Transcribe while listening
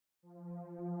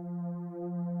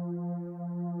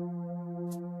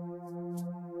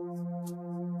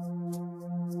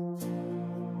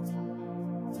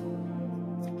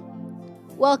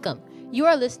Welcome. You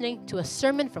are listening to a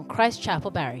sermon from Christ Chapel,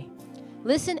 Barrie.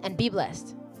 Listen and be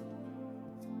blessed.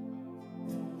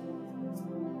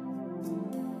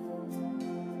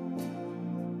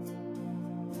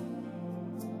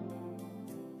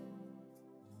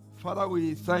 Father,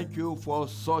 we thank you for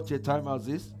such a time as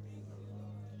this.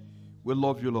 We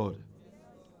love you, Lord.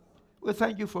 We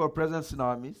thank you for your presence in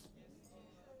our midst.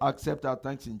 Accept our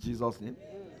thanks in Jesus' name.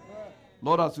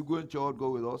 Lord, as we go into your word, go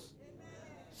with us.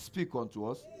 Speak unto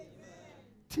us.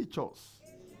 Teach us.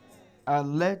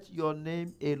 And let your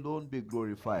name alone be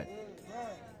glorified.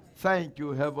 Thank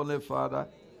you, Heavenly Father.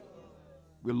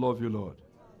 We love you, Lord.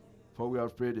 For we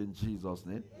have prayed in Jesus'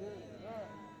 name.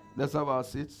 Let's have our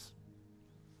seats.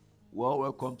 Well,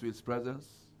 welcome to his presence.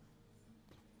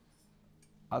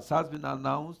 As has been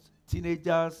announced,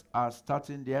 teenagers are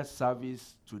starting their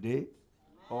service today.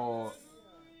 Or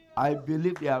I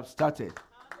believe they have started.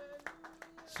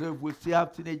 So if we still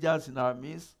have teenagers in our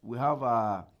midst, we have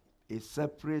a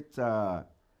separate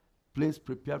place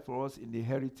prepared for us in the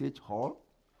Heritage Hall.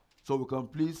 So we can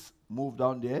please move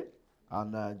down there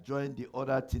and join the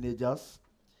other teenagers.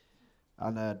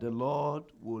 And the Lord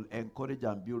will encourage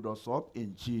and build us up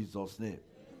in Jesus' name.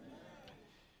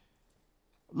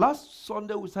 Last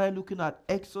Sunday, we started looking at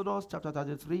Exodus chapter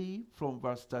 33 from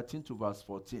verse 13 to verse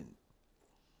 14.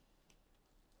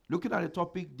 Looking at the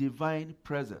topic, Divine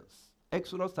Presence.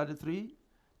 Exodus 33,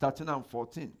 13 and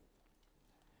 14.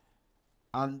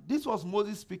 And this was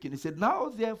Moses speaking. He said, "Now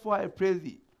therefore I pray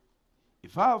thee,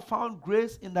 if I have found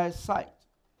grace in thy sight,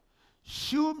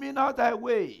 shew me now thy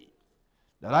way,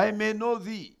 that I may know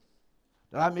thee,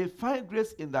 that I may find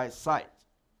grace in thy sight,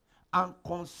 and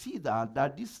consider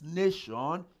that this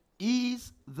nation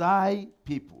is thy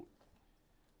people."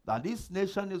 That this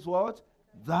nation is what?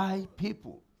 Thy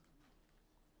people.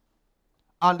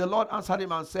 And the Lord answered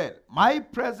him and said, "My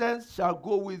presence shall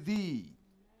go with thee,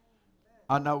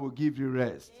 and I will give you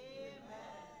rest." Amen.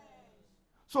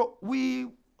 So we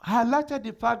highlighted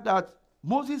the fact that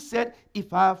Moses said,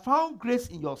 "If I have found grace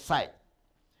in your sight,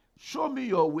 show me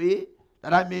your way,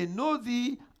 that I may know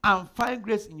thee and find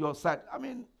grace in your sight." I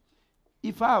mean,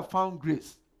 if I have found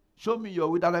grace, show me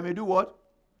your way, that I may do what?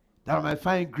 That I may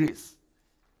find grace.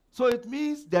 So it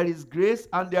means there is grace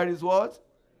and there is what?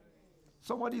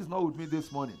 Somebody is not with me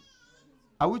this morning.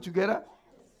 Are we together?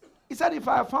 He said, "If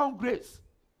I have found grace,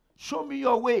 show me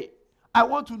your way. I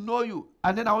want to know you.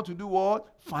 And then I want to do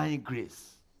what? Find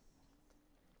grace."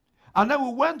 And then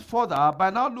we went further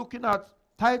by now looking at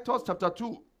Titus chapter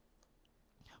 2,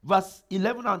 verse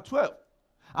 11 and 12.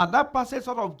 And that passage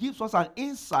sort of gives us an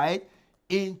insight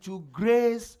into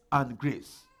grace and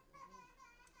grace.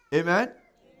 Amen?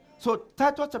 So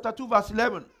Titus chapter 2, verse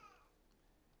 11.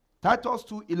 Titus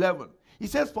 2:11. He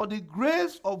says, "For the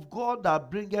grace of God that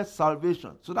bringeth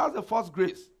salvation." So that's the first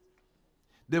grace.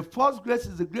 The first grace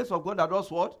is the grace of God that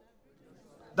does what?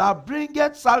 That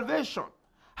bringeth salvation.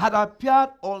 Had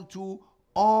appeared unto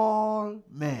all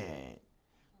men.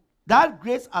 That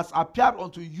grace has appeared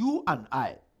unto you and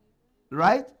I.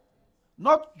 Right?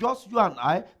 Not just you and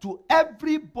I, to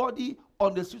everybody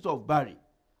on the streets of Barrie.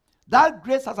 That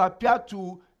grace has appeared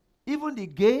to even the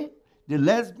gay, the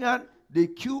lesbian, the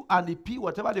Q and the P,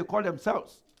 whatever they call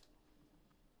themselves.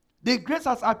 The grace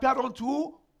has appeared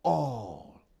unto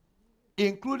all,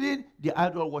 including the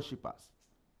idol worshippers,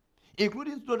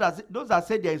 including those that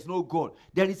say there is no God.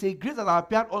 There is a grace that has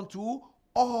appeared unto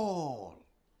all.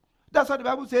 That's what the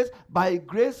Bible says. By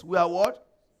grace we are what?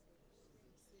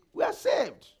 We are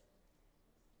saved.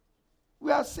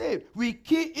 We are saved. We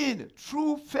key in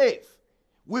through faith.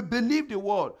 We believe the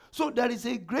word. So there is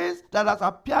a grace that has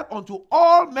appeared unto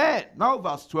all men. Now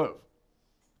verse 12.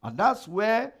 And that's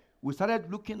where we started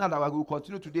looking at, and we will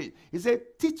continue today. He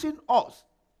said, teaching us.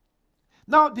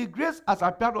 Now the grace has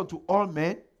appeared unto all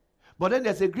men, but then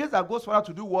there's a grace that goes further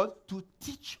to do what? To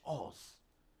teach us.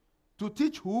 To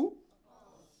teach who?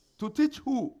 Us. To teach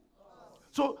who? Us.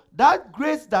 So that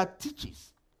grace that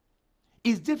teaches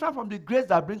is different from the grace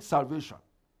that brings salvation.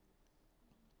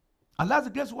 And that's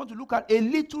the grace we want to look at a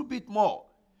little bit more,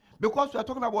 because we are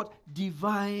talking about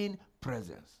divine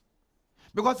presence.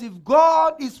 Because if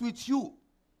God is with you,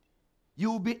 you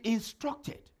will be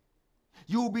instructed,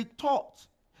 you will be taught,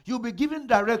 you will be given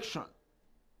direction.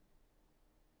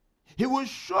 He will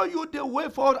show you the way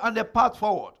forward and the path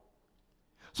forward.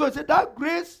 So it said that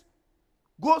grace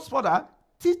goes further,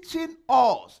 teaching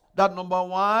us that, number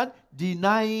one,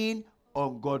 denying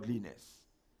ungodliness.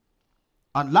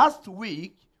 And last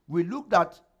week, we looked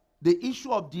at the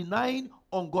issue of denying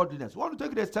ungodliness. We want to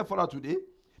take it a step further today,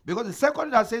 because the second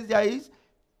thing that says there is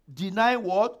deny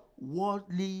what?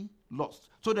 Worldly lust.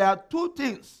 So there are two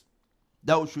things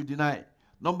that we should deny.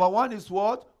 Number one is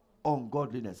what?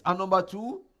 Ungodliness. And number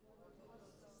two,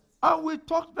 and we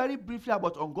talked very briefly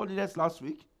about ungodliness last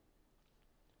week.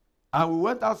 And we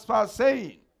went as far as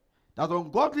saying that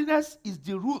ungodliness is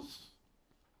the root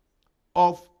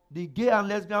of the gay and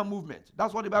lesbian movement.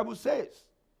 That's what the Bible says.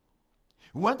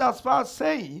 We went as far as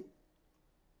saying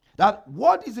that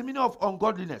what is the meaning of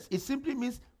ungodliness? It simply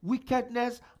means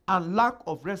wickedness and lack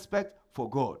of respect for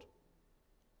God.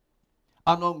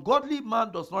 An ungodly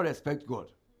man does not respect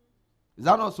God. Is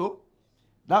that not so?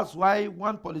 That's why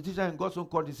one politician in God's own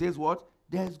country says what?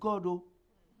 There is God, oh.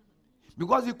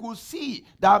 Because he could see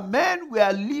that men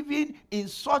were living in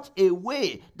such a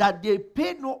way that they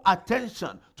paid no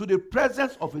attention to the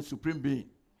presence of a supreme being.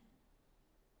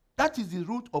 That is the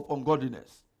root of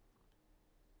ungodliness.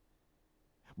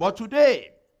 But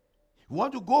today, we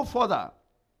want to go further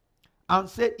and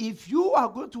say, if you are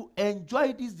going to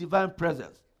enjoy this divine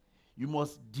presence, you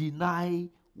must deny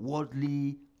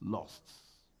worldly lusts.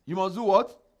 You must do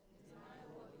what?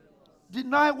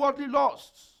 Deny worldly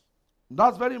lusts.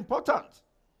 That's very important.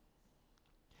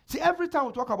 See, every time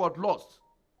we talk about lust,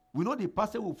 we know the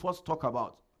person we'll first talk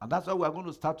about. And that's why we are going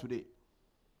to start today.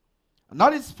 And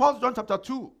that is 1 John chapter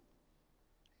 2,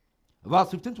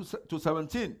 verse 15 to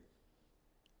 17.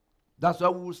 That's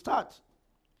where we will start.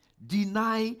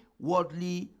 Deny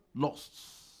worldly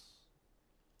lusts.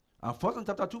 And 1 John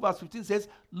chapter 2, verse 15 says,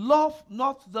 love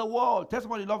not the world. Tell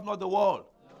somebody, love not the world.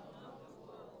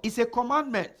 It's a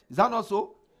commandment. Is that not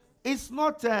so? It's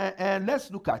not,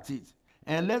 let's look at it,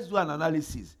 and let's do an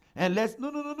analysis, and let's,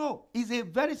 no. It's a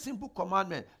very simple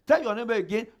commandment. Tell your neighbor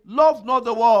again, love not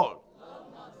the world. Love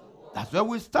not the world. That's where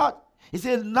we start. It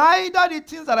says, neither the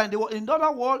things that are in the world. In the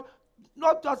other world,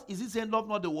 not just is it saying love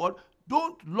not the world,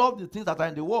 don't love the things that are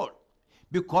in the world.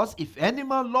 Because if any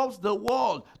man loves the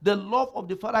world, the love of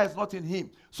the Father is not in him.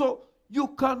 So, you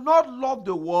cannot love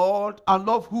the world and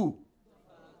love who?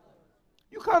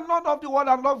 You cannot love the world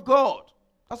and love God.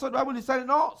 That's what the Bible is telling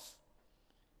us.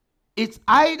 It's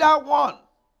either one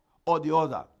or the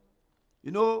other.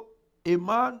 You know, a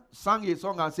man sang a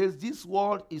song and says, this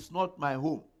world is not my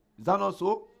home. Is that not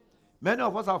so? Many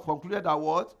of us have concluded that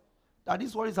what? That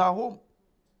this world is our home.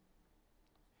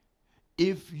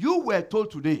 If you were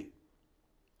told today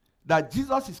that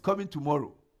Jesus is coming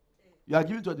tomorrow, you are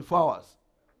given 24 hours,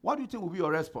 what do you think will be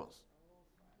your response?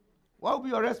 What will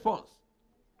be your response?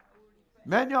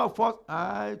 Many of us,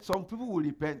 some people will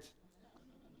repent.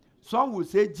 Some will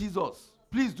say, Jesus,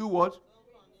 please do what?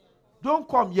 Don't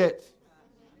come yet.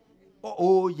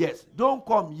 Oh yes, don't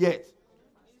come yet.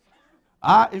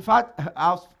 In fact,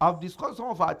 I've discussed some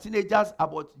of our teenagers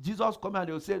about Jesus coming, and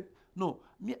they'll say, no,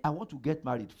 me, I want to get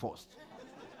married first.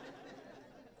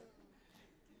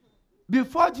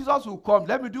 Before Jesus will come,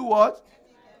 let me do what?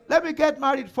 Let me get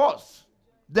married first.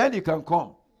 Then he can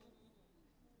come.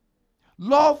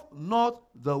 Love not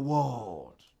the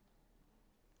world.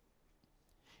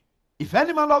 If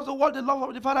any man loves the world, the love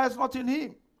of the Father is not in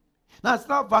him.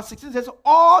 Now, verse 16 says,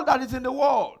 all that is in the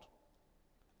world.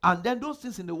 And then those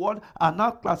things in the world are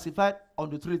now classified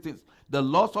under three things. The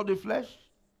lust of the flesh,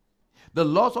 the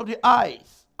lust of the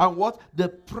eyes, and what? The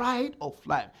pride of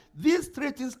life. These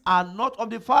three things are not of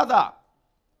the Father,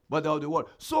 but they're of the world.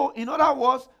 So, in other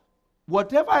words,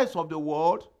 whatever is of the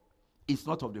world is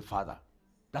not of the Father.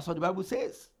 That's what the Bible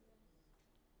says.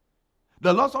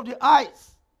 The lust of the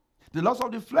eyes, the lust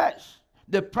of the flesh,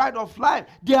 the pride of life,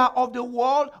 they are of the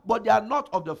world, but they are not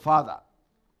of the Father.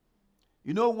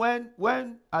 You know, when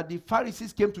the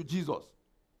Pharisees came to Jesus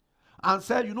and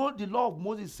said, you know, the law of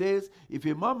Moses says, if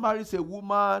a man marries a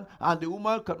woman and the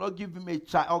woman cannot give him a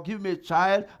child, or give him a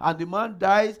child, and the man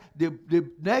dies, the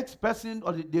next person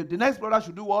or the next brother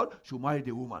should do what? Should marry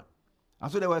the woman.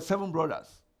 And so there were 7 brothers.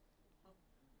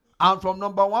 And from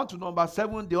number 1 to number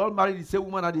 7, they all married the same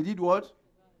woman, and they did what?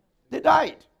 They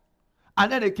died.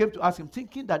 And then they came to ask him,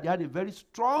 thinking that they had a very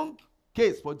strong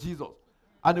case for Jesus.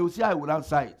 And they would say, I will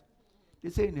answer it.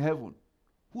 They say, in heaven,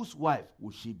 whose wife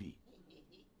will she be?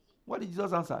 What did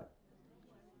Jesus answer?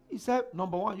 He said,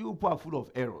 number 1, you people are full of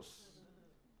errors.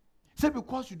 He said,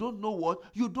 because you don't know what?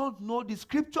 You don't know the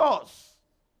scriptures.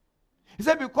 He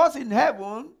said, because in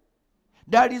heaven,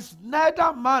 there is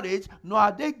neither marriage, nor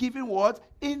are they given what?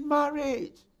 In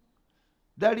marriage.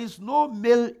 There is no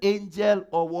male angel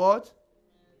or what?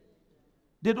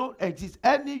 They don't exist.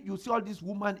 You see all these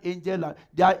woman angels,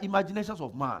 they are imaginations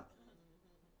of man.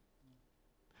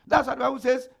 That's what the Bible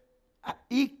says.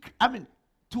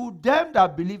 To them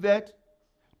that believe it,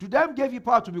 to them gave you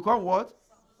power to become what?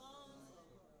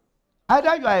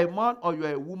 Either you are a man or you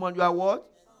are a woman, you are what?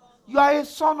 You are a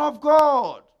son of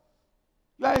God.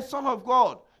 You are a son of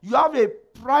God. You have a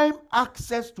prime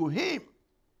access to him.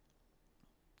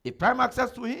 A prime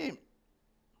access to him.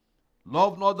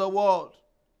 Love not the world,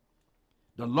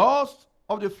 the lust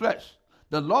of the flesh,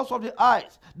 the lust of the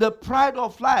eyes, the pride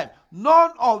of life.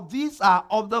 None of these are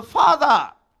of the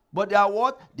Father, but they are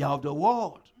what? They are of the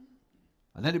world.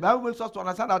 And then the Bible makes us to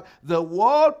understand that the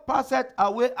world passeth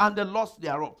away and the lust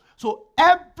thereof. So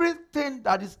everything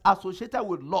that is associated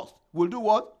with lust will do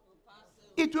what?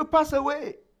 It will pass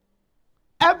away.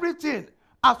 Everything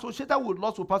associated with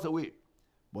lust will pass away.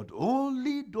 But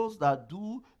only those that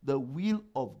do the will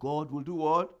of God will do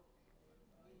what?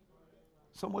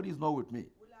 Somebody is not with me.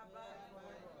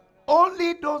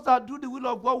 Only those that do the will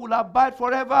of God will abide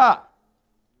forever.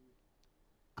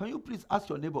 Can you please ask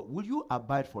your neighbor, will you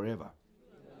abide forever?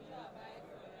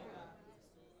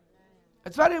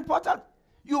 It's very important.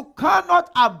 You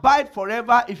cannot abide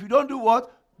forever if you don't do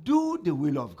what? Do the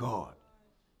will of God.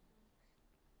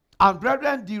 And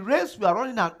brethren, the race we are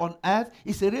running on earth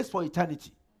is a race for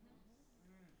eternity.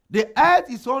 The earth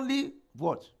is only,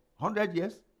 what, 100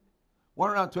 years?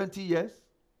 120 years?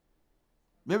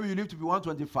 Maybe you live to be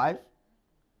 125.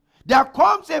 There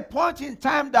comes a point in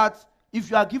time that if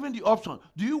you are given the option,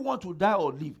 do you want to die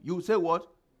or live? You will say what?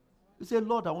 You say,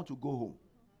 Lord, I want to go home.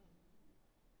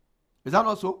 Is that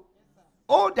not so?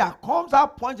 Oh, there comes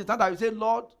that point in time that you say,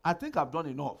 Lord, I think I've done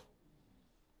enough.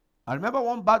 I remember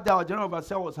one bad day our general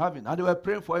overseer was having, and they were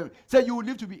praying for him. He said, you will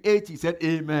live to be 80. He said,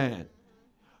 amen.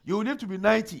 You will live to be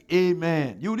 90.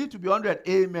 Amen. You will live to be 100.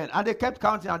 Amen. And they kept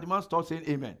counting, and the man stopped saying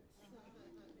amen.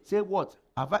 Say what?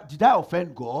 Did I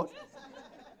offend God?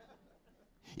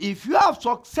 If you have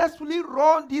successfully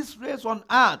run this race on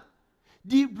earth,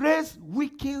 the race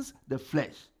weakens the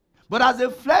flesh. But as the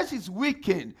flesh is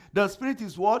weakened, the spirit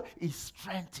is what? Is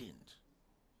strengthened.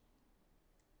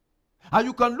 And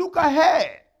you can look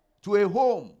ahead to a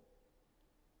home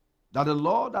that the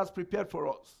Lord has prepared for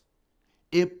us.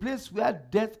 A place where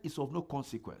death is of no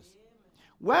consequence.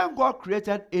 When God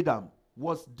created Adam,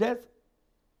 was death,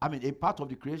 a part of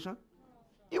the creation?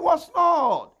 It was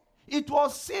not. It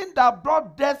was sin that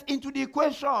brought death into the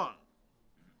equation.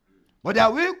 But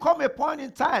there will come a point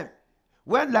in time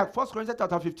when, like 1 Corinthians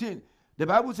chapter 15, the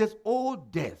Bible says, "O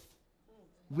death,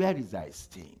 where is thy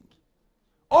sting?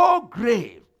 O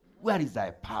grave, where is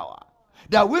thy power?"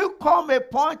 There will come a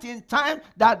point in time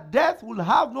that death will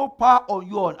have no power on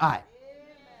you and I.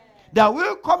 There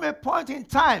will come a point in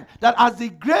time that as the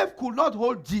grave could not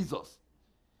hold Jesus,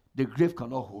 the grave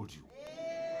cannot hold you.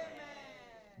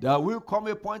 There will come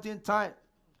a point in time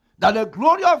that the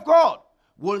glory of God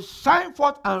will shine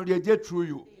forth and radiate through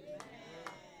you.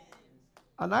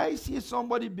 And I see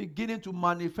somebody beginning to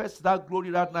manifest that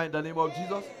glory right now in the name of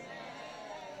Jesus.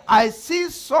 I see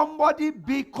somebody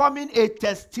becoming a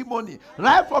testimony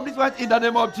right from this point in the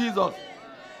name of Jesus.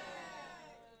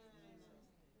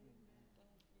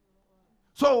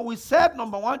 So we said,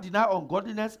 number one, deny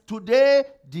ungodliness. Today,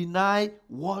 deny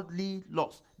worldly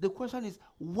lust. The question is,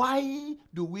 why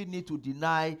do we need to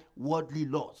deny worldly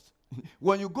lust?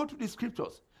 When you go to the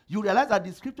scriptures, you realize that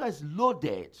the scripture is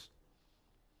loaded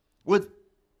with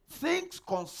things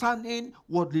concerning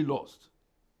worldly lust.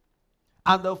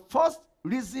 And the first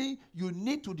reason you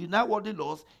need to deny worldly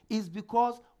lust is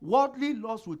because worldly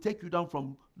lust will take you down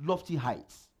from lofty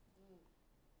heights.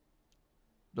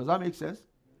 Does that make sense?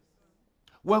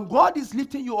 When God is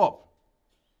lifting you up,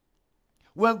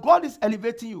 when God is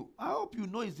elevating you, I hope you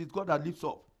know it's God that lifts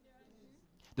up.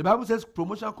 The Bible says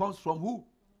promotion comes from who?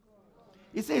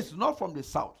 It says not from the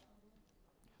south,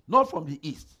 not from the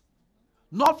east,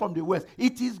 not from the west.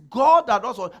 It is God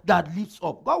that lifts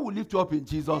up. God will lift you up in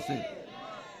Jesus' name.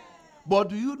 But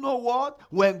do you know what?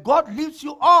 When God lifts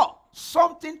you up,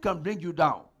 something can bring you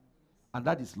down. And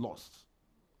that is lust.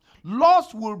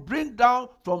 Lust will bring down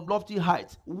from lofty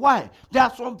heights. Why? There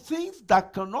are some things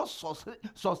that cannot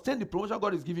sustain the promotion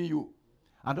God is giving you.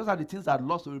 And those are the things that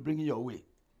lust will bring in your way.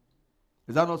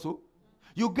 Is that not so?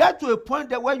 You get to a point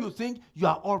there where you think you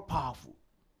are all powerful.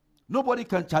 Nobody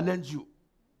can challenge you.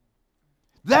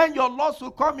 Then your lust will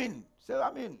come in. Say,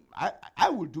 I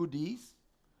will do this.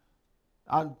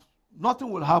 And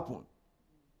nothing will happen.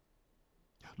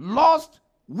 Lust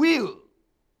will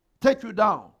take you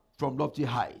down from lofty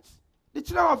heights. The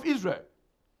children of Israel,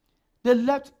 they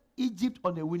left Egypt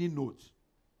on a winning note.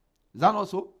 Is that not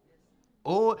so?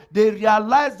 Oh, they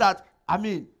realized that,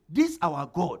 this our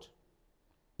God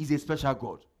is a special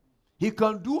God. He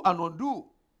can do and undo.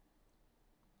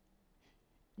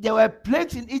 There were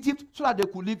plagues in Egypt so that they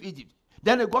could leave Egypt.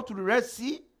 Then they got to the Red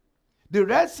Sea. The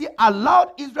Red Sea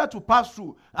allowed Israel to pass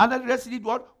through. And then the Red Sea did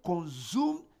what?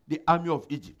 Consumed the army of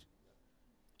Egypt.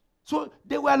 So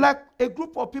they were like a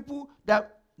group of people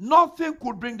that nothing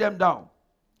could bring them down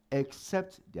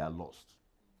except their lust.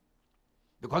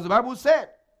 Because the Bible said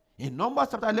in Numbers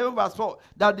chapter 11 verse 4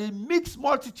 that the mixed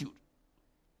multitude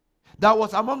that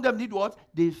was among them did what?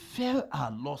 They fell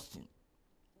a lusting.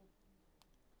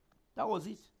 That was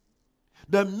it.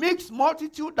 The mixed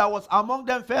multitude that was among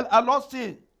them fell a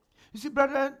lusting. You see,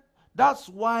 brethren, that's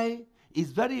why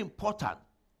it's very important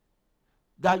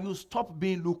that you stop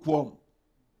being lukewarm.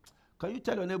 Can you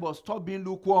tell your neighbor, stop being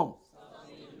lukewarm? Stop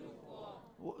being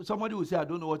lukewarm. Somebody will say, I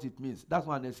don't know what it means. That's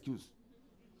not an excuse.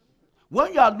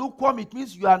 When you are lukewarm, it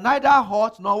means you are neither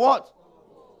hot nor what?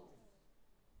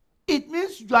 It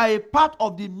means you are a part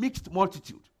of the mixed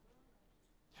multitude.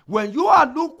 When you are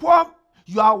lukewarm,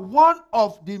 you are one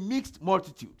of the mixed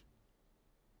multitude.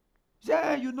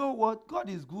 Say, you know what? God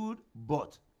is good,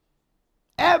 but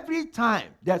every time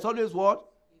there's always what?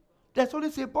 There's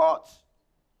always a but.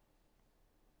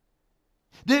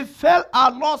 They fell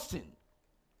a lusting.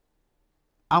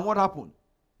 And what happened?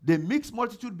 The mixed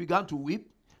multitude began to weep.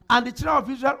 And the children of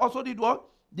Israel also did what?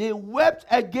 They wept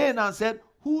again and said,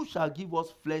 who shall give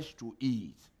us flesh to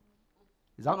eat?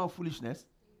 Is that not foolishness?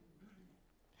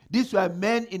 These were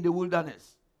men in the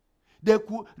wilderness.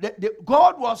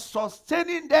 God was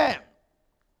sustaining them.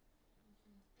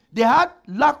 They had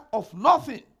lack of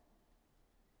nothing.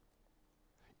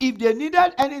 If they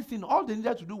needed anything, all they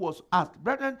needed to do was ask.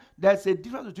 Brethren, there's a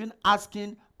difference between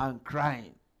asking and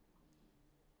crying.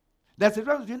 There's a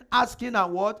difference between asking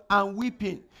and what? And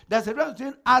weeping. There's a difference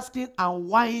between asking and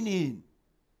whining.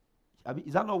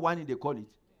 Is that not whining they call it?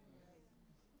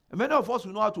 And many of us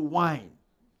will know how to whine.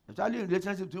 Especially in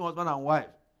relationship between husband and wife.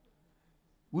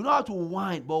 We know how to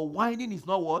whine, but whining is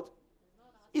not what?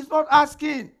 It's not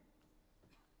asking.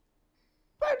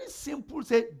 Very simple.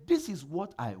 Say, this is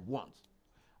what I want.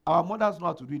 Our mothers know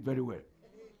how to do it very well.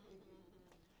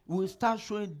 We will start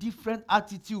showing different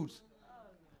attitudes.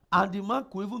 And the man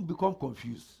could even become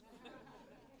confused.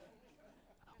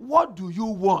 What do you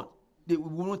want? We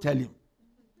won't tell him.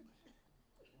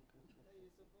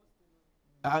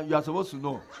 And you are supposed to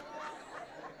know.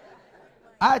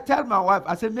 I tell my wife,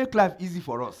 I say, make life easy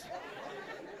for us.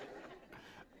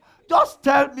 Just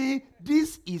tell me,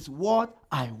 this is what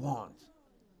I want.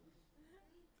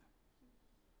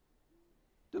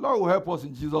 The Lord will help us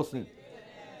in Jesus' name.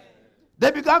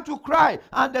 They began to cry,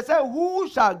 and they said, who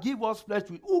shall give us flesh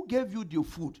to eat? Who gave you the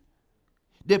food?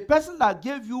 The person that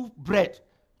gave you bread,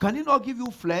 can he not give you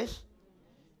flesh?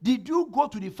 Did you go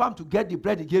to the farm to get the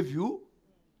bread he gave you?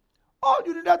 All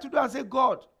you needed to do and say,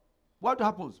 God, what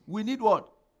happens? We need what?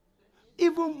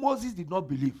 Even Moses did not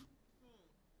believe.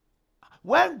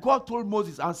 When God told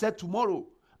Moses and said, tomorrow,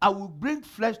 I will bring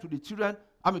flesh to the children,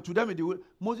 to them in the world,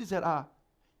 Moses said,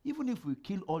 even if we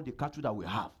kill all the cattle that we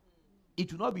have,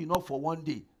 it will not be enough for one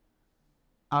day.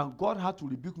 And God had to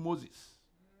rebuke Moses.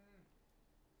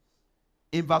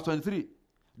 In verse 23,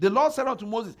 the Lord said unto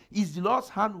Moses, is the Lord's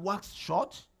hand waxed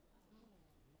short?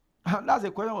 And that's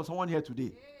a question for someone here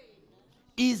today.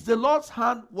 Is the Lord's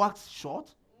hand waxed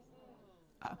short?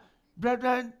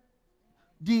 Brethren,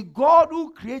 the God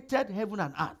who created heaven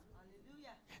and earth,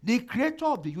 the creator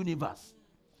of the universe,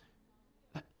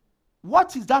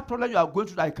 what is that problem you are going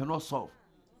through that you cannot solve?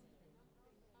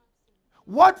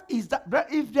 What is that?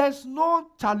 If there's no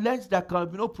challenge, there can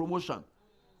be no promotion.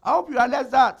 I hope you realize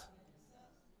that.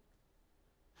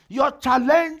 Your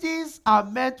challenges are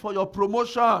meant for your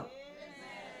promotion. Amen.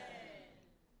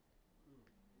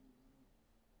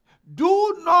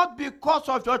 Do not, because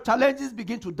of your challenges,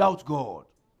 begin to doubt God.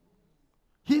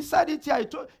 He said it here.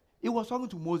 He was talking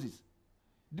to Moses.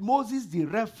 Moses, the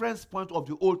reference point of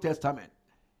the Old Testament.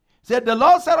 He said, the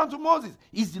Lord said unto Moses,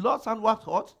 is the Lord's hand waxed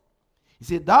hot? He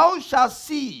said, thou shalt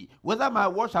see whether my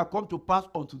word shall come to pass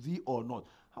unto thee or not.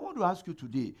 I want to ask you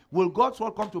today, will God's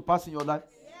word come to pass in your life?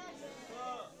 Yes.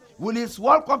 Will his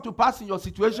word come to pass in your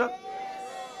situation?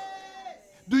 Yes.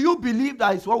 Do you believe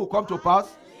that his word will come to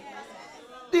pass?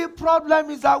 Yes. The problem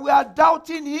is that we are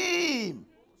doubting him.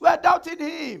 We are doubting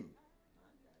him.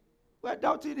 We are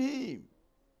doubting him.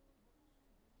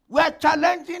 We are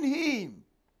challenging him.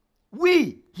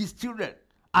 We, his children,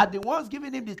 are the ones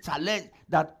giving him the challenge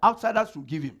that outsiders will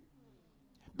give him.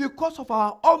 Because of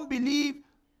our unbelief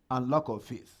and lack of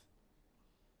faith.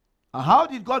 And how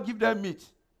did God give them meat?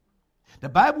 The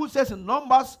Bible says in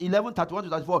Numbers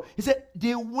 11:31-34, he said,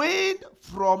 the wind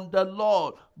from the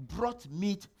Lord brought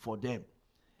meat for them.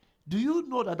 Do you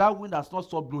know that that wind has not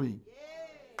stopped blowing?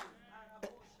 Yes.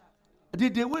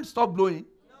 Did the wind stop blowing?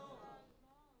 No.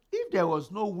 If there was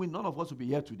no wind, none of us would be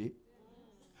here today.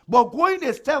 But going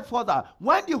a step further,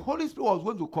 when the Holy Spirit was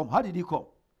going to come, how did he come?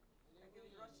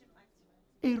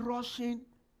 A rushing,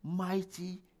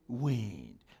 mighty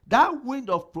wind. That wind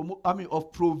of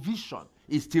provision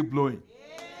is still blowing.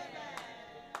 Yeah.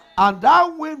 And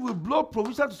that wind will blow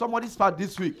provision to somebody's path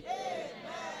this week.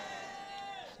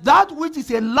 That which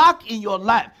is a lack in your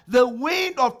life, the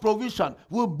wind of provision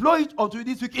will blow it onto you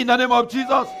this week in the name of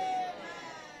Jesus.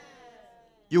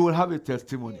 You will have a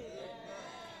testimony.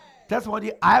 Tell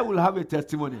somebody, I will have a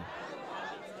testimony.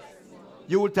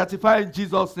 You will testify in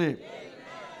Jesus' name.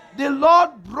 The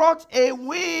Lord brought a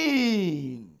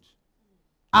wind,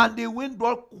 and the wind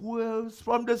brought quails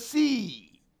from the sea,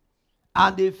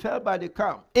 and they fell by the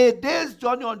camp. A day's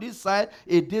journey on this side,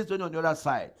 a day's journey on the other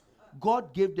side.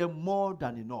 God gave them more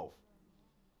than enough.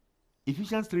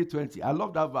 Ephesians 3:20. I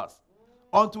love that verse.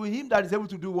 Unto him that is able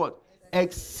to do what?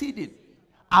 Exceeding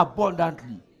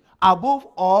abundantly. Above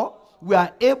all, we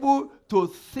are able to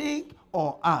think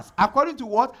or ask. According to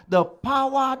what? The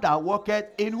power that worketh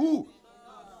in who?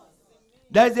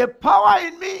 There is a power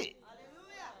in me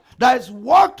that is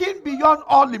working beyond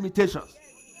all limitations.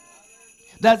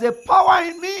 There's a power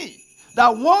in me that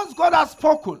once God has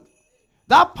spoken,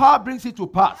 that power brings it to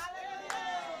pass.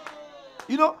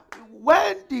 You know,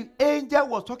 when the angel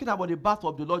was talking about the birth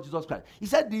of the Lord Jesus Christ, he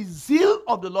said, the zeal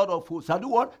of the Lord of hosts shall do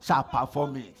what? Shall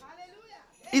perform it.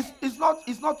 It's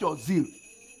not your zeal.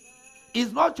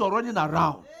 It's not your running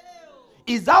around.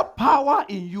 It's that power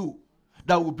in you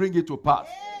that will bring it to pass.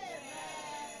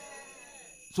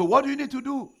 So what do you need to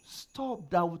do? Stop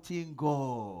doubting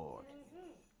God.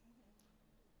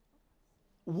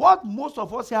 What most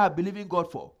of us here are believing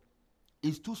God for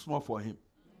is too small for him.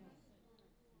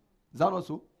 Is that not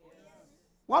so?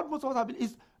 What most of us are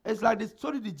believing it's like the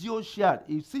story the Geo shared.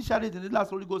 He shared it in the last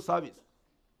Holy Ghost service.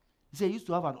 He said he used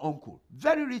to have an uncle,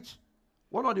 very rich,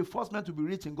 one of the first men to be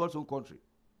rich in God's own country.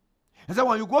 He said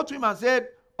when you go to him and say,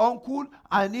 uncle,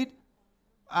 I need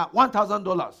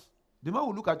 $1,000, the man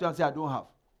will look at you and say, I don't have.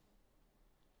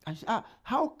 And she said,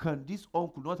 how can this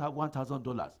uncle not have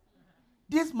 $1,000?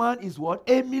 This man is what?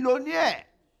 A millionaire.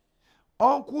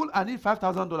 Uncle, I need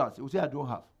 $5,000. He will say, I don't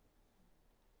have.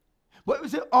 But if you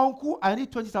say, uncle, I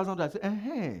need $20,000,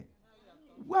 say,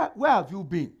 where have you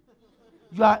been?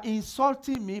 You are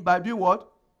insulting me by doing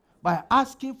what? By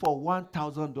asking for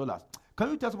 $1,000. Can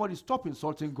you tell somebody, stop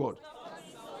insulting God?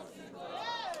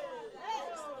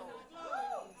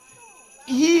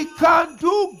 He can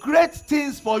do great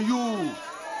things for you.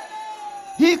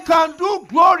 He can do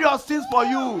glorious things for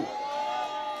you.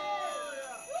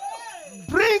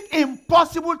 Bring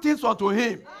impossible things unto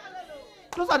him.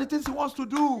 Those are the things he wants to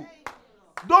do.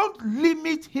 Don't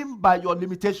limit him by your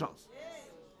limitations.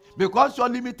 Because your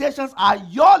limitations are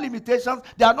your limitations.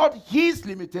 They are not his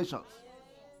limitations.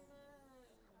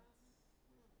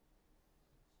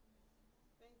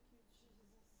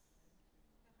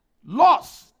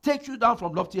 Loss takes you down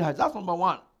from lofty heights. That's number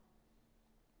one.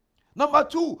 Number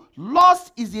two,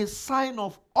 loss is a sign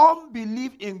of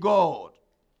unbelief in God.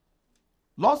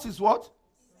 Loss is what?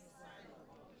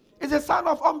 It's a sign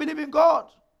of unbelief in God.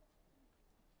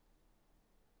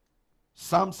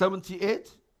 Psalm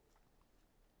 78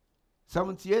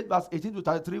 verse 18 to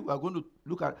 33, we are going to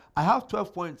look at. I have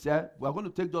 12 points here. We are going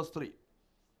to take just 3.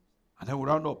 And then we'll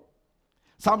round up.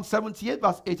 Psalm 78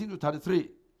 verse 18 to 33.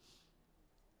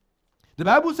 The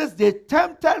Bible says they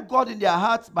tempted God in their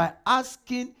hearts by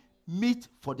asking meat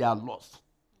for their loss.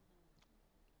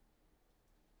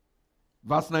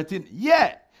 Verse 19.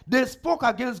 Yeah, they spoke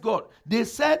against God. They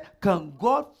said, can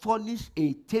God furnish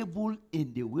a table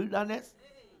in the wilderness?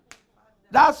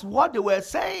 That's what they were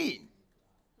saying.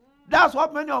 That's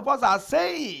what many of us are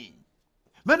saying.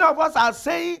 Many of us are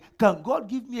saying, can God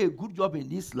give me a good job in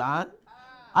this land?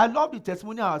 I love the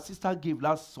testimony our sister gave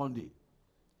last Sunday.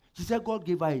 She said God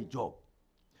gave her a job.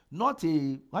 Not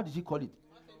a, what did she call it?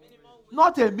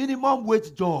 Not a minimum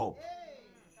wage job.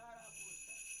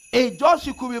 A job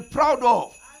she could be proud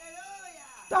of.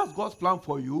 That's God's plan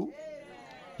for you.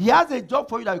 He has a job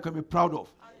for you that you can be proud of.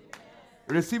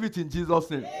 Receive it in Jesus'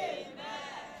 name.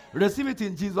 Receive it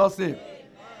in Jesus' name.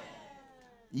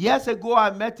 Years ago,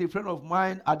 I met a friend of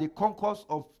mine at the concourse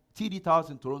of TD Towers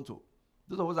in Toronto.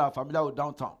 Those of us are familiar with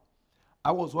downtown.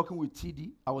 I was working with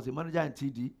TD. I was a manager in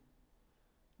TD.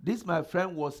 This, my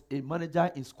friend, was a manager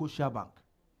in Scotiabank.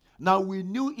 Now, we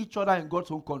knew each other in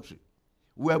God's own country.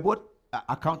 We were both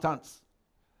accountants.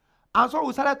 And so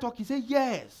we started talking. He said,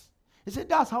 yes. He said,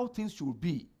 that's how things should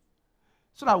be.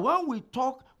 So that when we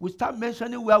talk, we start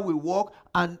mentioning where we work,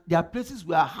 and there are places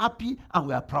we are happy and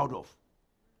we are proud of.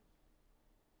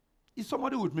 Is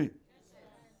somebody with me? Yes,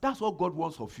 that's what God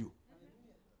wants of you.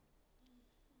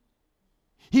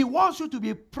 He wants you to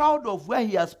be proud of where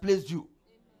he has placed you.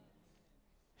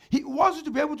 He wants you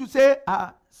to be able to say,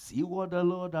 see what the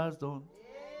Lord has done.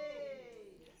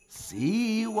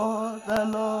 See what the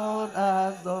Lord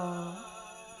has done.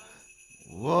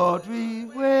 What we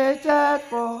waited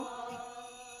for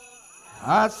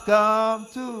has come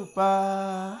to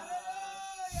pass.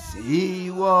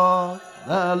 See what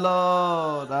the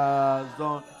Lord has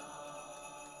done.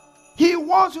 He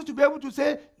wants you to be able to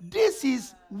say, this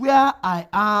is where I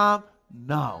am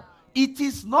now. It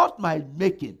is not my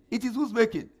making. It is who's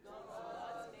making?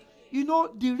 You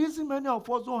know, the reason many of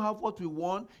us don't have what we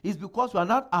want is because we are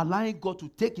not allowing God to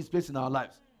take his place in our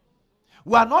lives.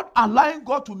 We are not allowing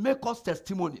God to make us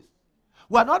testimonies.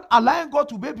 We are not allowing God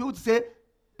to be able to say,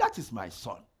 that is my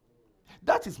son.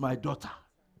 That is my daughter.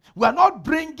 We are not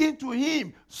bringing to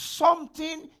him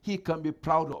something he can be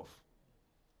proud of.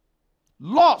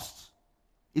 Lost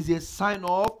is a sign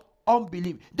of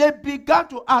unbelief. They began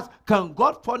to ask, can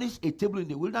God furnish a table in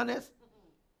the wilderness?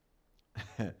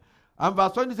 And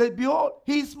verse 20 says, behold,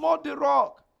 he smote the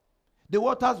rock. The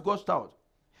waters gushed out.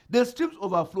 The streams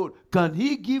overflowed. Can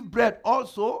he give bread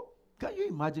also? Can you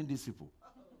imagine these people?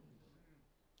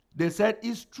 They said,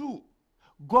 it's true.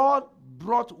 God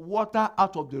brought water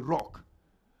out of the rock.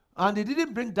 And he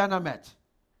didn't bring dynamite.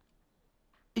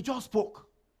 He just spoke.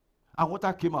 And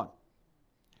water came out.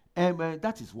 And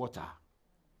that is water.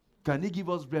 Can he give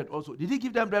us bread also? Did he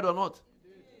give them bread or not?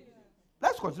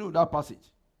 Let's continue with that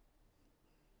passage.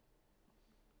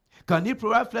 Can he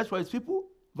provide flesh for his people?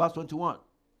 Verse 21.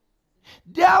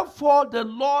 Therefore the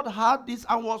Lord had this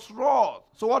and was wroth.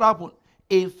 So what happened?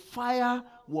 A fire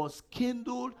was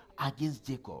kindled against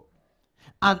Jacob.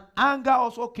 And anger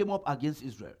also came up against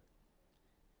Israel.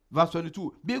 Verse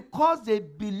 22. Because they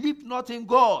believed not in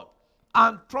God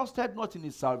and trusted not in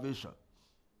his salvation.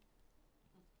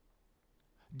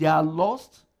 Their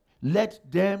lust led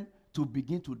them to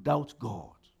begin to doubt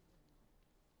God.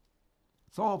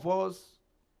 Some of us,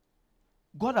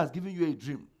 God has given you a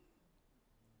dream.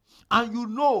 And you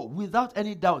know without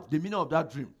any doubt the meaning of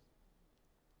that dream.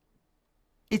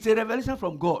 It's a revelation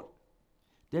from God.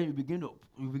 Then you begin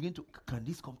to, can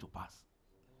this come to pass?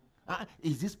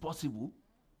 Is this possible?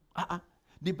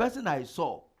 The person I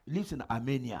saw lives in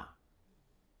Armenia.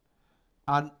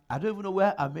 And I don't even know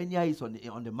where Armenia is on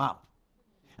the map.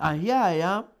 And here I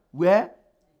am, where?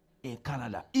 In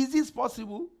Canada. Is this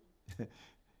possible?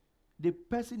 The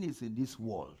person is in this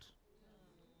world.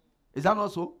 Is that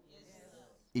not so?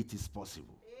 Yes. It is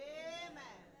possible. Amen.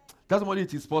 Tell somebody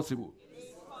it is possible. It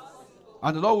is possible.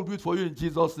 And the Lord will do it for you in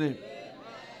Jesus' name. Amen.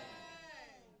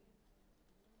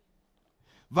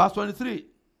 Verse 23.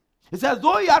 It says,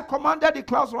 though he had commanded the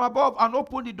clouds from above and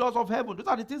opened the doors of heaven. Those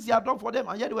are the things he had done for them,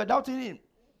 and yet they were doubting him.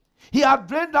 He had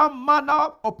rained down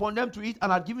manna upon them to eat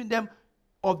and had given them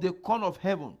of the corn of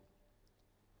heaven.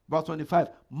 Verse 25.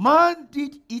 Man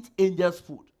did eat angels'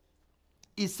 food.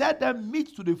 He set them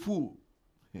meat to the full.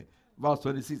 Verse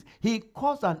 26. He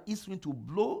caused an east wind to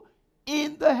blow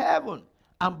in the heaven,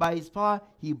 and by his power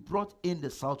he brought in the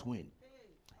south wind.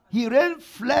 He rained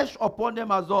flesh upon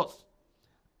them as dust,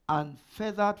 and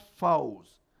feathered fowls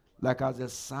like as the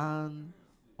sand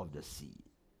of the sea.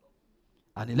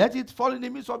 And he let it fall in the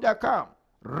midst of their camp,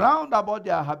 round about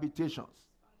their habitations.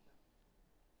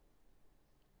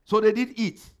 So they did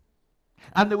eat,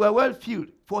 and they were well filled,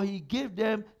 for he gave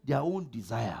them their own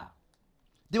desire.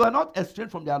 They were not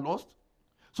estranged from their lust,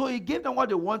 so he gave them what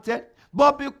they wanted,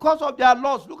 but because of their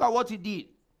lust, look at what he did.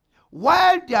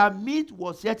 While their meat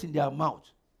was yet in their mouth,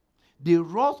 the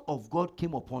wrath of God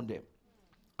came upon them,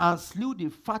 and slew the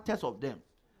fattest of them,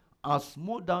 and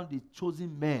smote down the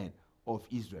chosen men of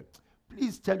Israel.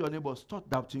 Please tell your neighbor, stop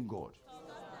doubting God.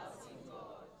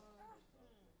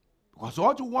 Because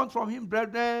what you want from him,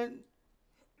 brethren,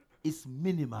 is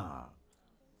minimal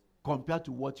compared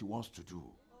to what he wants to do.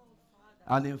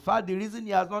 And in fact, the reason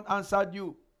he has not answered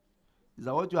you is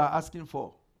that what you are asking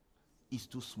for is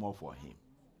too small for him.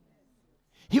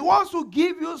 He wants to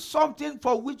give you something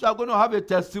for which you are going to have a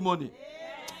testimony.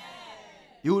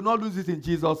 He will not lose it in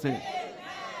Jesus' name.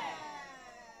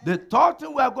 The third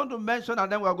thing we are going to mention,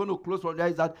 and then we are going to close from there,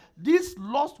 is that this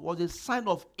lust was a sign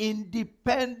of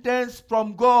independence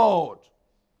from God.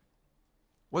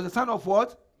 Was a sign of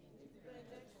what?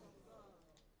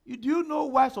 Do you know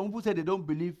why some people say they don't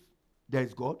believe there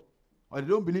is God? Or they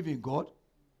don't believe in God?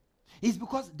 It's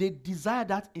because they desire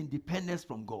that independence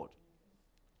from God.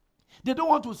 They don't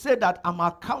want to say that I'm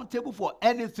accountable for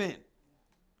anything.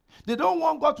 They don't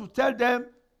want God to tell them,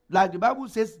 like the Bible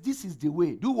says, this is the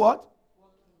way. Do what?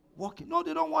 Walking. No,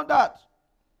 they don't want that.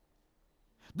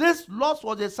 This loss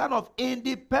was a sign of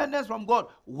independence from God.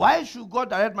 Why should God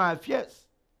direct my affairs?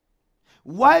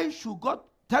 Why should God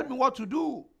tell me what to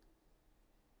do?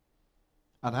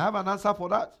 And I have an answer for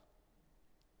that.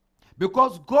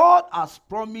 Because God has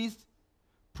promised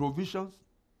provisions,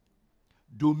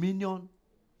 dominion,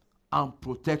 and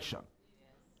protection.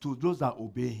 to those that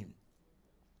obey him,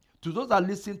 to those that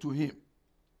listen to him,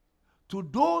 to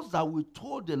those that will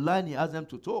toe the line he has them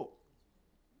to toe.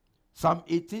 Psalm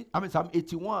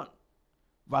 81,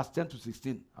 verse 10 to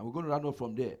 16. And we're going to run off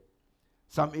from there.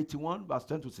 Psalm 81, verse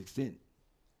 10 to 16.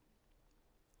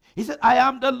 He said, I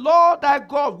am the Lord thy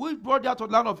God, which brought thee out of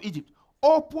the land of Egypt.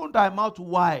 Open thy mouth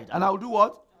wide, and I will do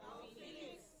what?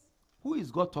 Who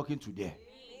is God talking to there?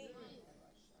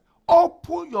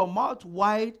 Open your mouth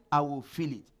wide, I will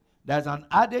fill it. There's an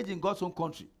adage in God's own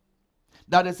country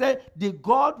that they say, the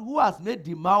God who has made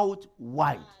the mouth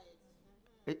wide.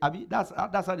 I mean, that's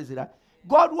how they say that.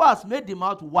 God who has made the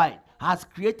mouth wide has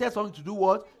created something to do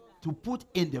what? To put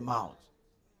in the mouth.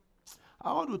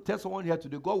 I want to tell someone here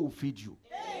today, God will feed you.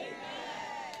 Amen.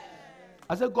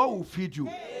 I said, God will feed you.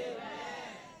 Amen.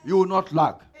 You will not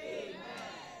lack. Amen.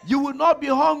 You will not be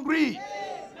hungry.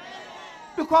 Amen.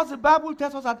 Because the Bible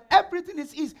tells us that everything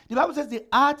is his. The Bible says the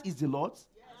earth is the Lord's,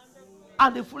 yes,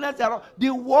 and the fullness thereof,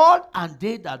 the world and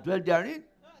they that dwell therein.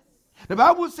 Yes. The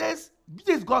Bible says,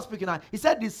 this is God speaking now. He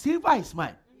said, the silver is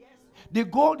mine. Yes. The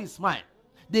gold is mine.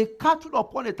 The cattle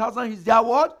upon 1,000 is their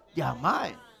what? They are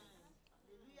mine.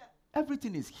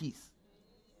 Everything is his.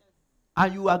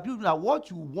 And you agree that what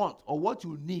you want or what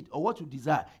you need or what you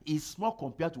desire is small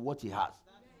compared to what he has.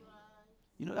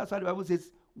 You know, that's why the Bible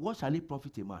says, what shall it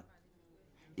profit a man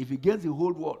if he gains the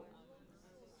whole world?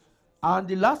 And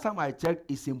the last time I checked,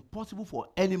 it's impossible for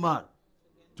any man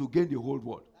to gain the whole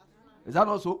world. Is that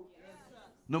not so?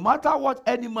 No matter what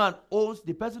any man owns,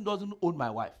 the person doesn't own my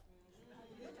wife.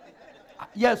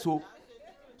 Yes,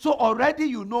 so already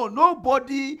you know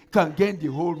nobody can gain the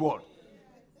whole world.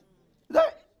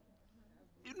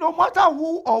 No matter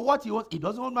who or what he wants, he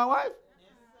doesn't own my wife.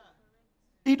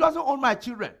 He doesn't own my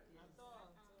children.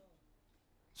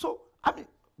 So, I mean,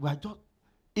 we are just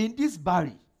in this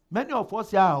Barry. Many of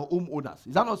us here are homeowners.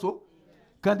 Is that not so?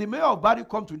 Can the mayor of Barry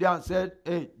come today and say,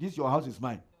 hey, this your house is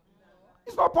mine?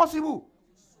 It's not possible.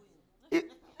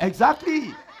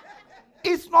 Exactly.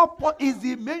 It's not. Is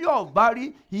the mayor of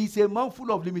Barry? He is a man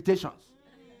full of limitations.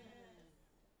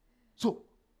 So,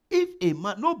 if a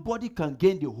man, nobody can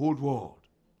gain the whole world.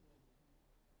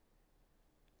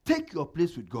 Take your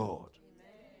place with God.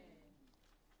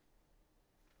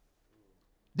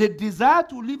 The desire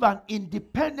to live an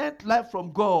independent life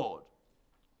from God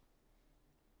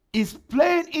is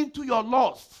playing into your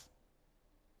lust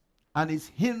and is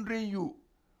hindering you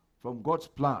from God's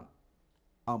plan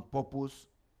and purpose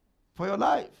for your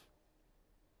life.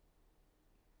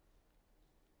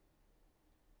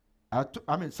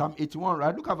 Psalm 81,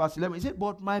 right? Look at verse 11. He said,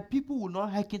 but my people will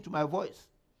not hearken to my voice.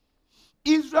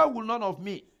 Israel will none of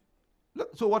me.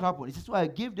 Look, so what happened? He said, so I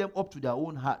gave them up to their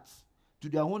own hearts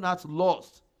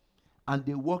lost, and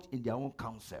they walked in their own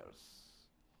counsels.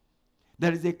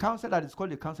 There is a counsel that is called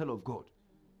the counsel of God.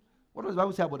 What does the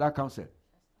Bible say about that counsel? It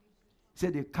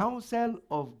said the counsel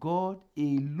of God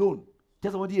alone.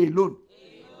 Tell somebody alone.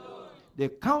 The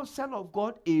counsel of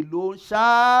God alone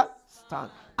shall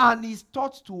stand, and is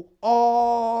taught to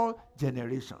all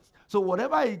generations. So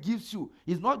whatever he gives you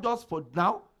is not just for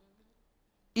now,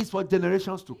 it's for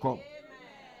generations to come. Amen.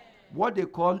 What they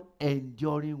call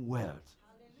enduring wealth,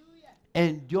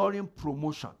 enduring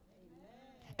promotion,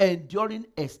 enduring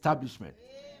establishment.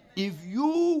 If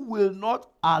you will not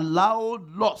allow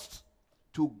lust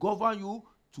to govern you,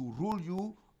 to rule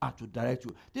you, and to direct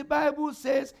you, the Bible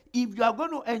says if you are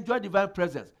going to enjoy divine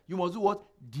presence, you must do what?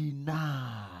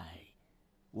 Deny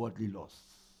worldly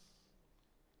lusts.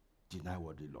 Deny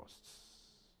worldly lusts.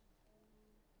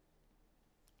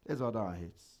 Let's order our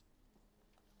heads.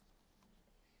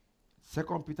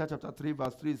 2 Peter chapter 3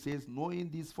 verse 3 says, knowing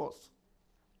this first,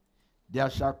 there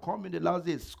shall come in the last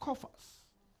days scoffers,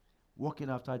 walking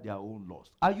after their own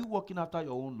lust. Are you walking after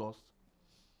your own lust?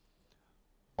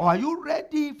 Or are you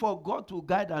ready for God to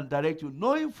guide and direct you,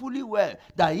 knowing fully well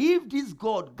that if this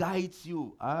God guides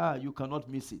you, you cannot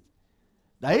miss it.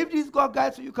 That if this God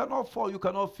guides you, you cannot fall, you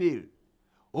cannot fail.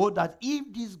 Or that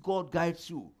if this God guides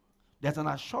you, there's an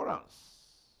assurance.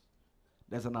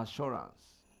 There's an assurance.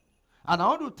 And I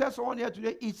want to tell someone here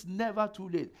today, it's never too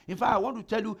late. In fact, I want to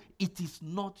tell you, it is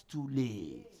not too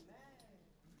late. Amen.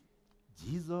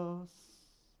 Jesus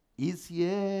is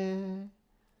here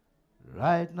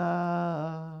right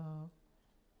now.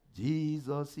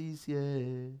 Jesus is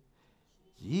here.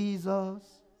 Jesus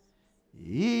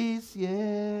is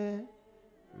here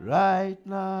right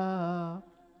now.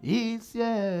 He's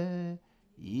here.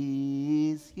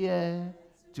 He's here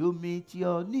to meet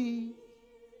your need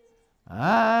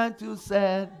and to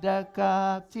set the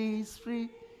captives free.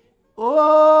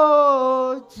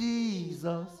 Oh,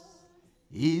 Jesus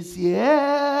is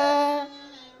here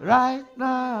right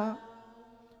now.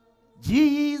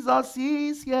 Jesus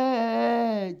is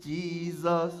here.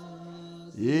 Jesus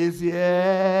is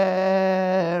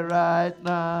here right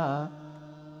now.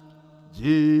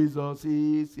 Jesus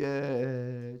is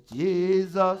here.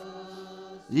 Jesus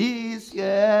is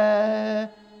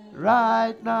here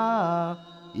right now.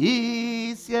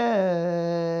 He's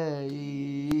here.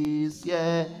 He's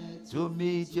here to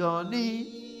meet your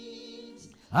needs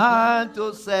and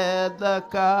to set the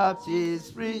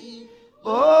captives free.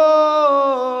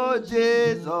 Oh,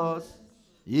 Jesus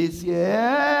is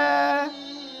here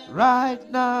right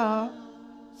now.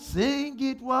 Sing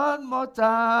it one more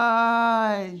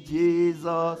time.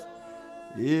 Jesus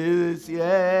is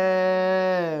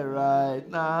here right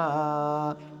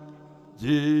now.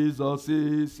 Jesus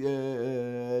is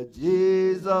here.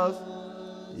 Jesus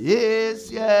is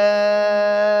here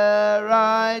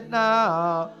right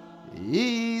now.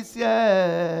 He's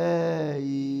here.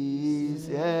 He's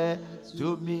here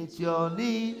to meet your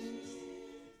needs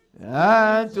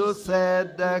and to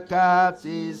set the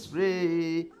captives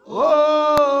free.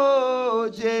 Oh,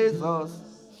 Jesus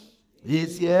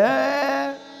is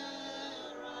here.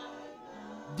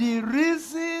 The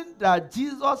reason that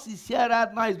Jesus is here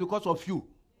right now is because of you.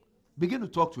 Begin to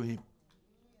talk to him.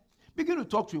 Begin to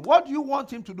talk to him. What do you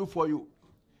want him to do for you?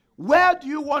 Where do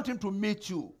you want him to meet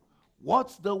you?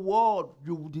 What's the word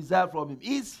you desire from him?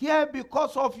 He's here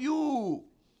because of you.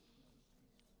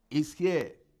 He's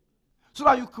here. So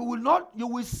that you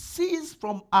will cease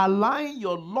from allowing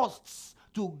your lusts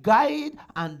to guide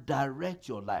and direct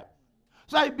your life.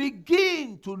 So I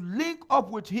begin to link up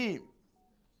with him.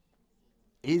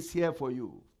 He's here for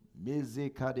you. If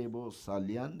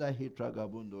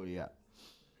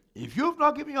you've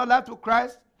not given your life to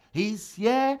Christ, he's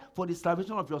here for the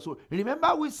salvation of your soul.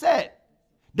 Remember we said,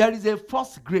 there is a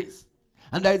first grace,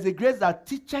 and there is a grace that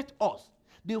teacheth us.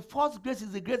 The first grace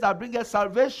is the grace that brings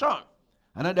salvation.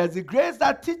 And then there's the grace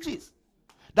that teaches,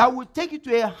 that will take you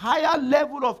to a higher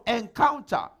level of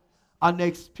encounter and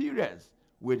experience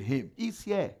with him. He's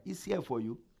here. He's here for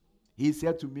you. He's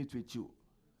here to meet with you.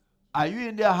 Are you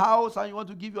in the house and you want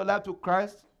to give your life to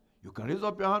Christ? You can raise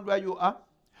up your hand where you are.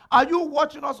 Are you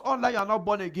watching us online? You are not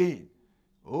born again.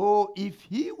 Oh, if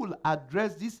he will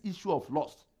address this issue of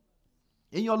lust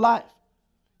in your life,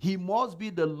 he must be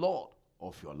the Lord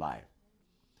of your life.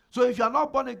 So if you are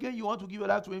not born again, you want to give your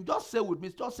life to him, just say with me,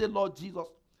 just say, Lord Jesus,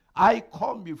 I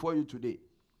come before you today.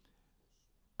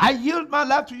 I yield my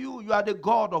life to you. You are the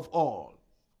God of all.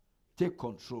 Take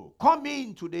control. Come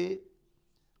in today.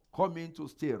 Come in to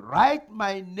stay. Write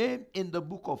my name in the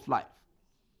book of life.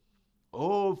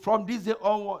 Oh, from this day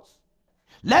onwards,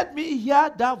 let me hear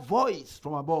that voice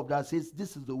from above that says,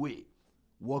 this is the way.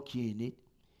 Walk ye in it.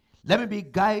 Let me be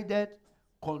guided,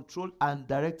 controlled, and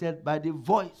directed by the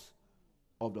voice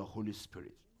of the Holy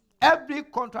Spirit. Every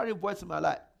contrary voice in my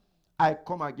life, I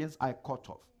come against, I cut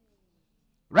off.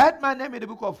 Write my name in the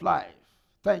book of life.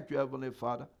 Thank you, Heavenly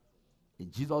Father.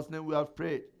 In Jesus' name we have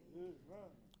prayed.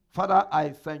 Father, I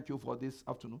thank you for this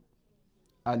afternoon.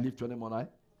 I lift your name on high.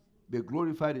 Be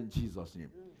glorified in Jesus'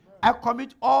 name. I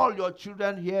commit all your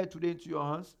children here today into your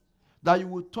hands, that you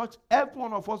will touch every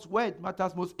one of us where it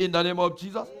matters most in the name of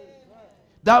Jesus.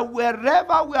 That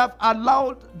wherever we have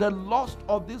allowed the lust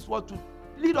of this world to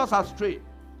lead us astray,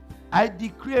 I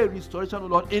decree a restoration,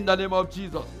 Lord, in the name of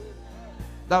Jesus.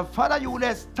 That, Father, you will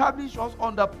establish us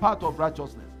on the path of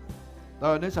righteousness, that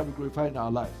your name shall be glorified in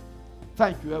our lives.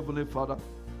 Thank you, Heavenly Father.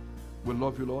 We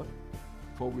love you, Lord,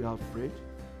 for we have prayed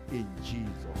in Jesus'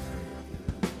 name.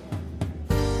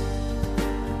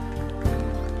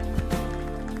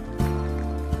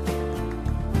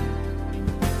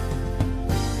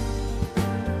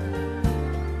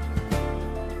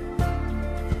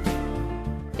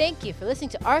 Thank you for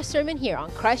listening to our sermon here on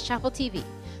Christ Chapel TV.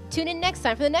 Tune in next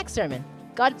time for the next sermon.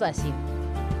 God bless you.